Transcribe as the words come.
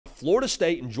Florida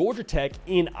State and Georgia Tech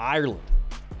in Ireland.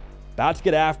 About to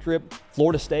get after it.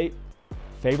 Florida State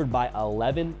favored by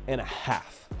 11.5.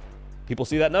 People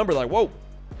see that number, like, whoa, a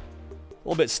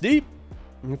little bit steep.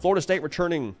 I mean, Florida State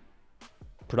returning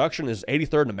production is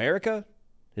 83rd in America.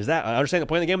 Is that? I understand they're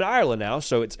playing the game in Ireland now,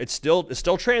 so it still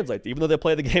translates, even though they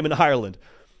play the game in Ireland.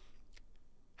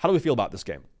 How do we feel about this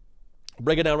game? I'll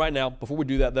break it down right now. Before we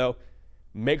do that, though,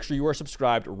 make sure you are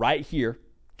subscribed right here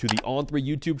to the On3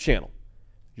 YouTube channel.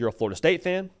 You're a Florida State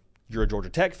fan, you're a Georgia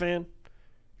Tech fan,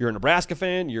 you're a Nebraska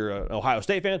fan, you're an Ohio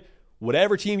State fan,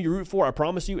 whatever team you root for, I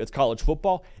promise you, it's college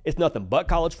football. It's nothing but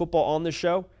college football on this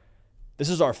show. This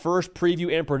is our first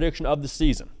preview and prediction of the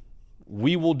season.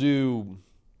 We will do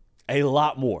a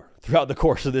lot more throughout the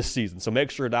course of this season, so make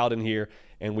sure you're dialed in here,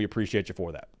 and we appreciate you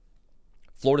for that.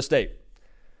 Florida State,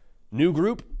 new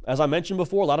group, as I mentioned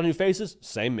before, a lot of new faces,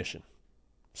 same mission.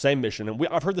 Same mission. And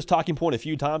I've heard this talking point a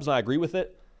few times, and I agree with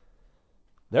it.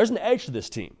 There's an edge to this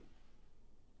team.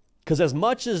 Because as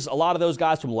much as a lot of those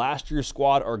guys from last year's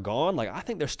squad are gone, like, I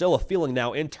think there's still a feeling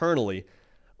now internally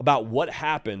about what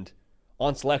happened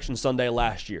on Selection Sunday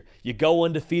last year. You go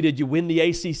undefeated, you win the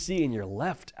ACC, and you're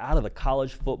left out of the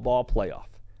college football playoff.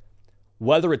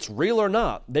 Whether it's real or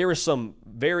not, there is some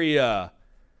very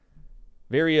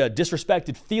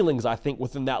disrespected feelings, I think,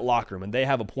 within that locker room, and they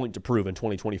have a point to prove in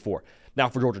 2024. Now,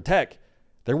 for Georgia Tech,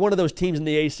 they're one of those teams in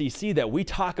the ACC that we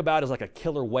talk about as like a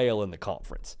killer whale in the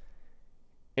conference.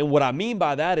 And what I mean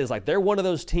by that is, like, they're one of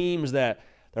those teams that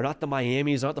they're not the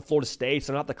Miamis, they're not the Florida States,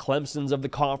 they're not the Clemsons of the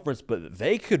conference, but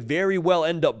they could very well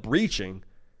end up breaching,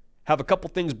 have a couple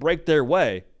things break their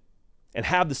way, and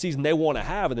have the season they want to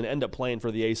have, and then end up playing for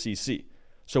the ACC.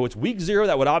 So it's week 0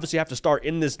 that would obviously have to start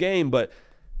in this game, but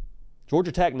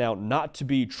Georgia Tech now not to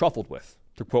be truffled with,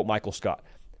 to quote Michael Scott.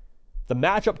 The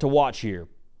matchup to watch here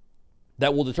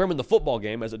that will determine the football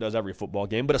game, as it does every football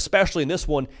game, but especially in this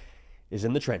one, is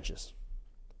in the trenches.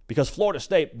 Because Florida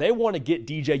State, they want to get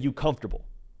DJU comfortable.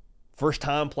 First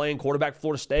time playing quarterback for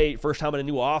Florida State, first time in a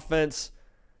new offense.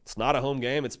 It's not a home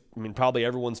game. Probably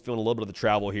everyone's feeling a little bit of the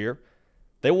travel here.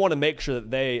 They want to make sure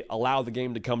that they allow the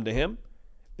game to come to him.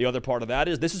 The other part of that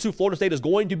is this is who Florida State is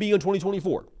going to be in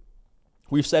 2024.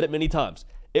 We've said it many times.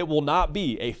 It will not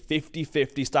be a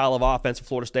 50-50 style of offense for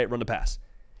Florida State run to pass.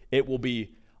 It will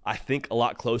be, I think, a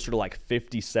lot closer to like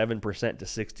 57% to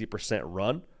 60%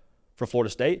 run for Florida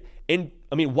State. And,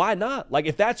 why not? Like,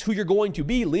 if that's who you're going to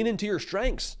be, lean into your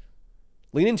strengths.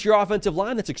 Lean into your offensive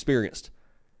line that's experienced.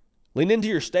 Lean into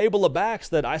your stable of backs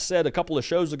that I said a couple of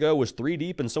shows ago was 3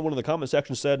 deep, and someone in the comment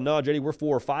section said, no, JD, we're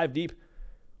 4 or 5 deep.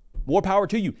 More power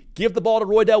to you. Give the ball to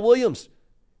Roydell Williams.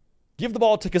 Give the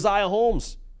ball to Keziah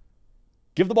Holmes.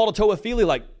 Give the ball to Toa Feely.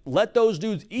 Like, let those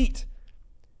dudes eat.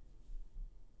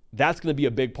 That's going to be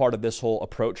a big part of this whole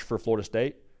approach for Florida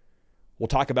State. We'll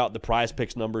talk about the prize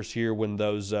picks numbers here when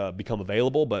those become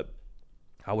available, but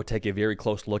I would take a very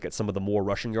close look at some of the more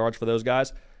rushing yards for those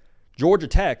guys. Georgia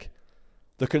Tech,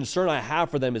 the concern I have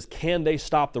for them is, can they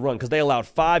stop the run? Because they allowed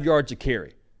 5 yards a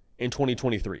carry in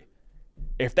 2023.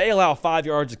 If they allow 5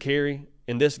 yards a carry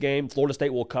in this game, Florida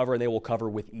State will cover, and they will cover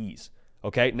with ease.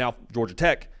 Okay, now Georgia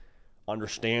Tech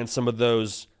understands some of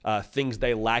those things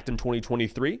they lacked in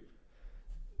 2023.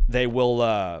 They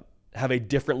will have a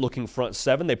different-looking front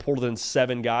seven. They pulled in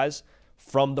 7 guys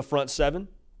from the front seven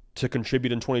to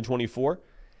contribute in 2024.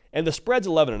 And the spread's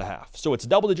 11.5. So it's a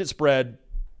double-digit spread.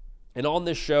 And on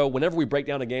this show, whenever we break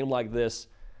down a game like this,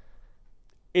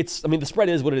 the spread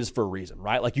is what it is for a reason,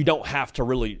 right? Like, you don't have to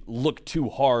really look too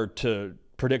hard to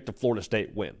predict a Florida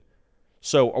State win.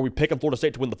 So are we picking Florida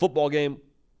State to win the football game?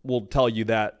 We'll tell you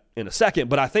that in a second.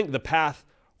 But I think the path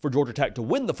for Georgia Tech to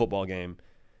win the football game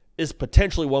is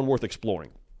potentially one worth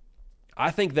exploring.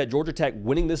 I think that Georgia Tech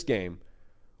winning this game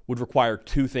would require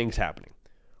 2 things happening.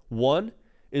 One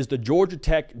is the Georgia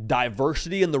Tech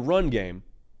diversity in the run game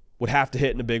would have to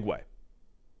hit in a big way.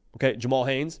 Okay, Jamal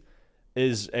Haynes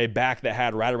is a back that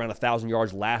had right around 1,000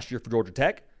 yards last year for Georgia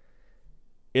Tech.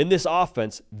 In this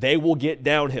offense, they will get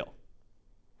downhill.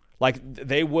 Like,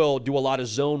 they will do a lot of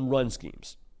zone run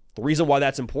schemes. The reason why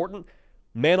that's important,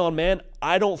 man on man,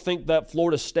 I don't think that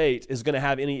Florida State is going to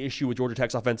have any issue with Georgia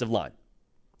Tech's offensive line.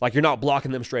 Like, you're not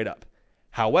blocking them straight up.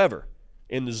 However,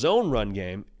 in the zone run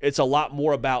game, it's a lot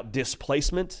more about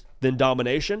displacement than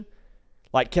domination.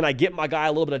 Like, can I get my guy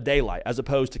a little bit of daylight as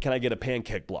opposed to can I get a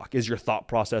pancake block, is your thought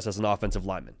process as an offensive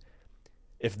lineman.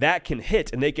 If that can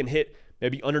hit, and they can hit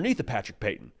maybe underneath of Patrick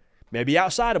Payton, maybe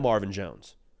outside of Marvin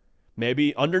Jones,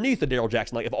 maybe underneath of Darrell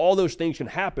Jackson, like if all those things can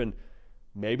happen,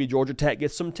 maybe Georgia Tech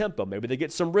gets some tempo, maybe they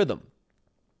get some rhythm.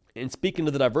 And speaking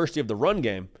to the diversity of the run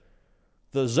game,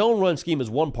 the zone run scheme is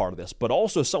one part of this, but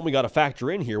also something we got to factor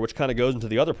in here, which kind of goes into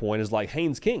the other point, is like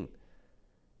Haynes King.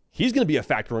 He's going to be a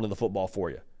factor running the football for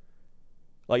you.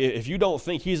 Like, if you don't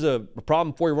think he's a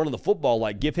problem for you running the football,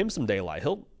 like, give him some daylight.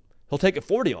 He'll take it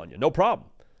 40 on you, no problem.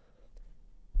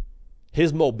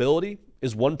 His mobility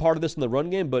is one part of this in the run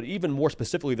game, but even more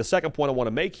specifically, the second point I want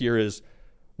to make here is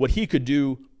what he could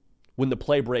do when the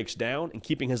play breaks down and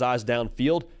keeping his eyes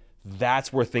downfield.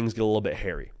 That's where things get a little bit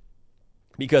hairy.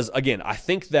 Because, again, I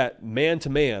think that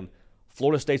man-to-man,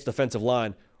 Florida State's defensive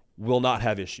line will not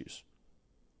have issues.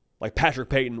 Like, Patrick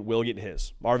Payton will get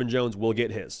his. Marvin Jones will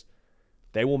get his.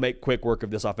 They will make quick work of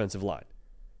this offensive line.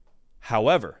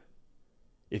 However,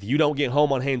 if you don't get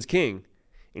home on Haynes King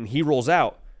and he rolls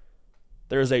out,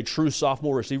 there is a true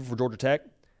sophomore receiver for Georgia Tech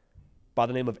by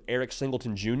the name of Eric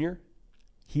Singleton Jr.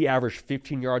 He averaged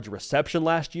 15 yards of reception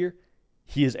last year.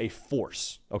 He is a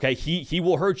force, okay? He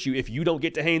will hurt you if you don't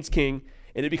get to Haynes King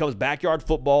and it becomes backyard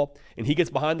football and he gets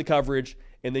behind the coverage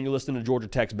and then you're listening to Georgia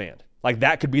Tech's band. Like,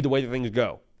 that could be the way that things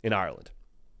go in Ireland.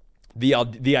 The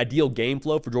ideal game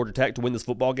flow for Georgia Tech to win this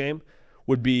football game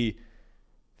would be,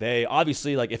 they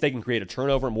obviously, like, if they can create a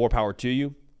turnover, more power to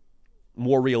you.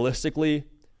 More realistically,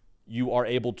 you are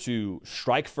able to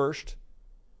strike first,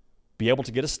 be able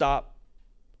to get a stop,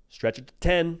 stretch it to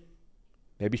 10,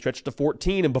 maybe stretch it to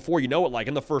 14, and before you know it, like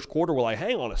in the first quarter, we're like,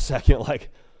 hang on a second, like,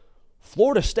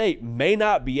 Florida State may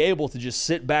not be able to just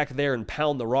sit back there and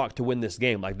pound the rock to win this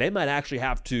game. Like, they might actually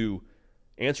have to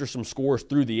answer some scores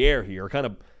through the air here, or kind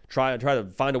of try to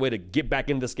find a way to get back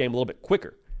into this game a little bit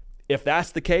quicker. If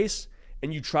that's the case,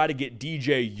 and you try to get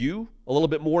DJU a little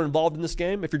bit more involved in this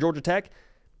game, if you're Georgia Tech,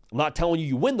 I'm not telling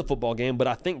you win the football game, but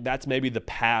I think that's maybe the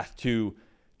path to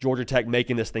Georgia Tech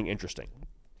making this thing interesting.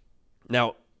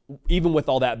 Now, even with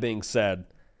all that being said,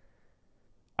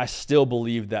 I still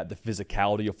believe that the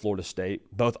physicality of Florida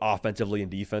State, both offensively and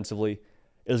defensively,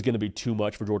 is going to be too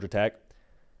much for Georgia Tech.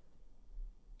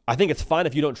 I think it's fine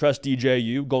if you don't trust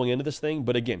DJU going into this thing,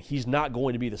 but again, he's not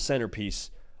going to be the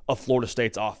centerpiece of Florida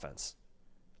State's offense.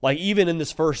 Like, even in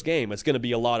this first game, it's going to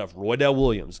be a lot of Roydell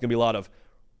Williams. It's going to be a lot of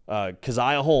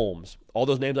Keziah Holmes, all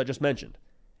those names I just mentioned.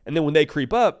 And then when they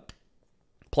creep up,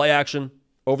 play action,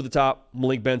 over the top,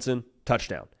 Malik Benson,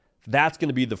 touchdown. That's going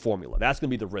to be the formula. That's going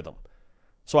to be the rhythm.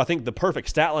 So I think the perfect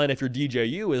stat line if you're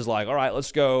DJU is like, all right,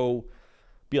 let's go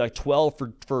be like 12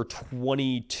 for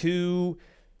 22,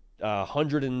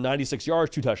 196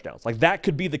 yards, 2 touchdowns. Like, that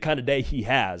could be the kind of day he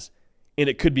has, and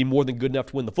it could be more than good enough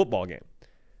to win the football game.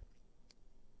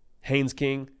 Haynes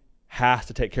King has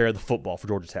to take care of the football for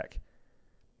Georgia Tech.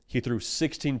 He threw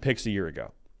 16 picks a year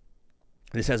ago.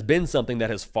 This has been something that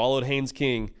has followed Haynes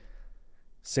King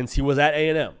since he was at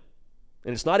A&M.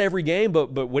 And it's not every game, but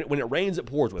when it rains, it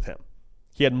pours with him.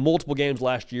 He had multiple games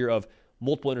last year of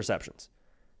multiple interceptions.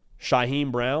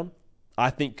 Shyheim Brown, I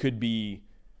think, could be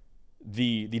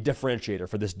the differentiator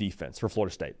for this defense for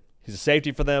Florida State. He's a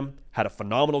safety for them, had a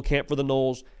phenomenal camp for the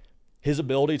Noles. His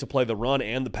ability to play the run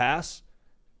and the pass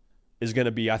is going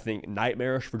to be, I think,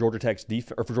 nightmarish for Georgia Tech's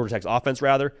offense,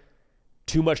 rather.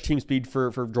 Too much team speed for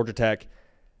Georgia Tech.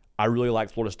 I really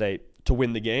like Florida State to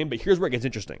win the game, but here's where it gets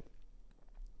interesting.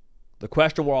 The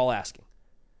question we're all asking,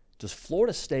 does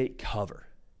Florida State cover?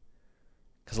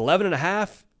 Because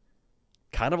 11.5,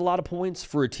 kind of a lot of points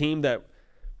for a team that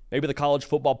maybe the college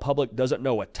football public doesn't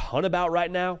know a ton about right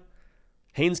now.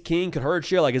 Haynes King could hurt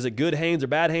you. Like, is it good Haynes or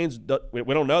bad Haynes? We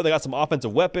don't know. They got some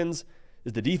offensive weapons.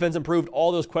 Is the defense improved?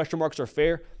 All those question marks are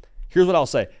fair. Here's what I'll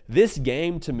say. This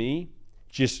game, to me,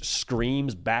 just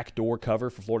screams backdoor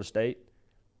cover for Florida State.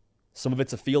 Some of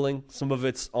it's a feeling. Some of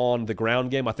it's on the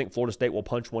ground game. I think Florida State will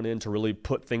punch one in to really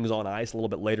put things on ice a little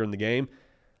bit later in the game.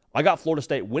 I got Florida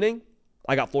State winning.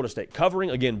 I got Florida State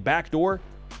covering. Again, backdoor.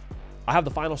 I have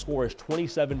the final score as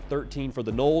 27-13 for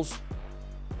the Noles.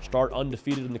 Start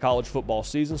undefeated in the college football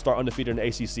season. Start undefeated in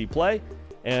ACC play.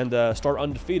 And start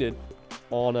undefeated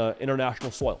on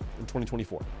international soil in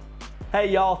 2024. Hey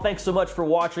y'all, thanks so much for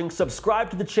watching. Subscribe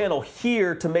to the channel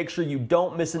here to make sure you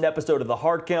don't miss an episode of The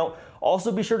Hard Count.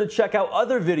 Also be sure to check out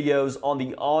other videos on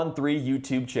the On3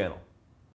 YouTube channel.